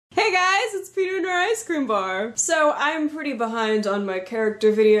it's Peter in our ice cream bar. So I'm pretty behind on my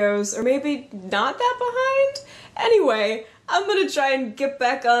character videos, or maybe not that behind? Anyway, I'm gonna try and get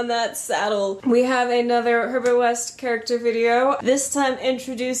back on that saddle. We have another Herbert West character video, this time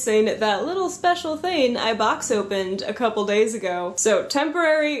introducing that little special thing I box opened a couple days ago. So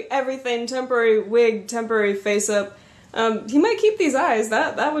temporary everything, temporary wig, temporary face up. He might keep these eyes,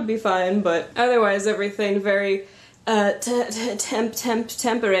 that would be fine, but otherwise everything very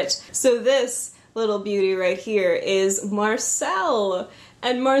temperate. So this little beauty right here is Marcel.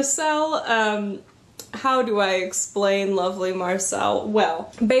 And Marcel, how do I explain lovely Marcel?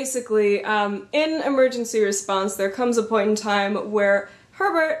 Well, basically, in emergency response, there comes a point in time where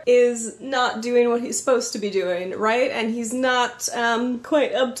Herbert is not doing what he's supposed to be doing, right? And he's not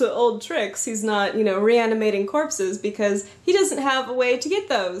quite up to old tricks. He's not, you know, reanimating corpses because he doesn't have a way to get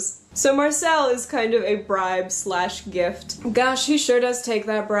those. So Marcel is kind of a bribe slash gift. Gosh, he sure does take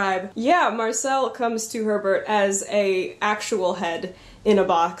that bribe. Yeah, Marcel comes to Herbert as a actual head in a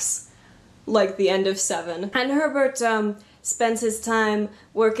box, like the end of 7. And Herbert spends his time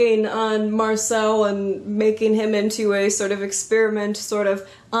working on Marcel and making him into a sort of experiment, sort of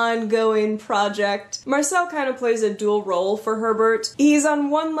ongoing project. Marcel kind of plays a dual role for Herbert. He's on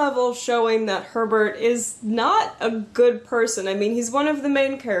one level showing that Herbert is not a good person. I mean, he's one of the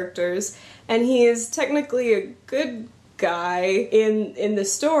main characters, and he is technically a good guy in the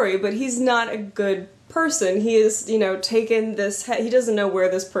story, but he's not a good person. He is, you know, taken this he doesn't know where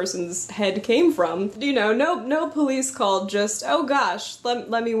this person's head came from. You know, no police call, just, oh gosh, let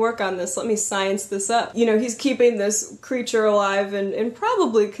me work on this, let me science this up. You know, he's keeping this creature alive in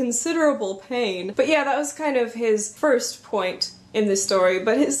probably considerable pain. But yeah, that was kind of his first point in the story,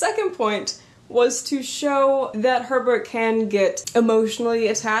 but his second point was to show that Herbert can get emotionally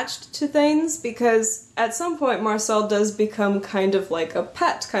attached to things, because at some point Marcel does become kind of like a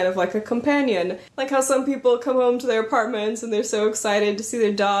pet, kind of like a companion. Like how some people come home to their apartments and they're so excited to see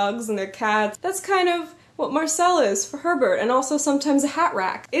their dogs and their cats. That's kind of what Marcel is for Herbert, and also sometimes a hat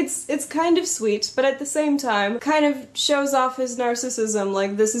rack. It's kind of sweet, but at the same time kind of shows off his narcissism,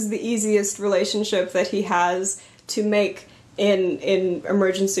 like this is the easiest relationship that he has to make in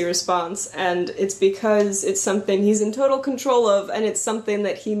emergency response, and it's because it's something he's in total control of, and it's something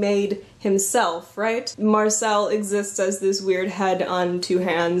that he made himself, right? Marcel exists as this weird head on 2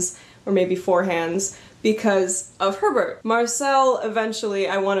 hands, or maybe 4 hands, because of Herbert. Marcel, eventually,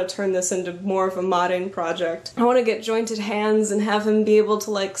 I want to turn this into more of a modding project. I want to get jointed hands and have him be able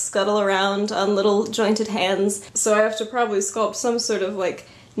to like scuttle around on little jointed hands, so I have to probably sculpt some sort of like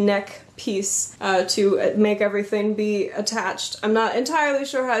neck piece to make everything be attached. I'm not entirely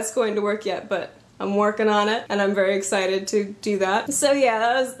sure how it's going to work yet, but I'm working on it, and I'm very excited to do that. So yeah,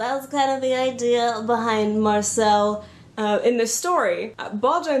 that was kind of the idea behind Marcel in the story.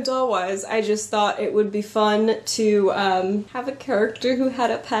 Ball Giant Doll-wise, I just thought it would be fun to have a character who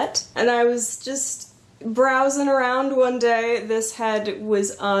had a pet, and I was just browsing around one day. This head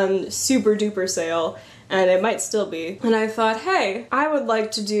was on super duper sale, and it might still be. And I thought, hey, I would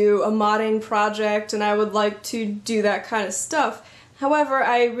like to do a modding project, and I would like to do that kind of stuff. However,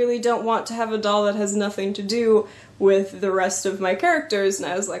 I really don't want to have a doll that has nothing to do with the rest of my characters,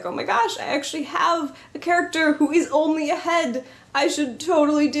 and I was like, oh my gosh, I actually have a character who is only a head. I should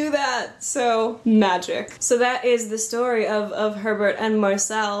totally do that. So, magic. So that is the story of Herbert and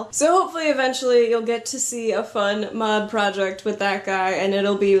Marcel. So hopefully eventually you'll get to see a fun mod project with that guy, and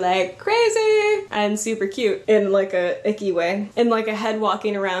it'll be like crazy and super cute in like a icky way. In like a head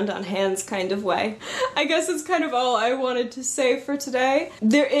walking around on hands kind of way. I guess that's kind of all I wanted to say for today.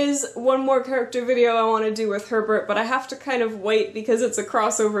 There is one more character video I want to do with Herbert, but I have to kind of wait because it's a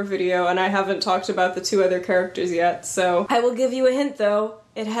crossover video and I haven't talked about the 2 other characters yet, so I will give you a hint though.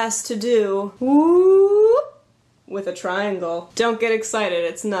 It has to do with a triangle. Don't get excited,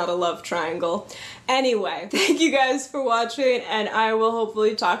 it's not a love triangle. Anyway, thank you guys for watching, and I will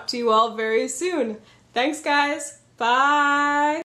hopefully talk to you all very soon. Thanks guys, bye!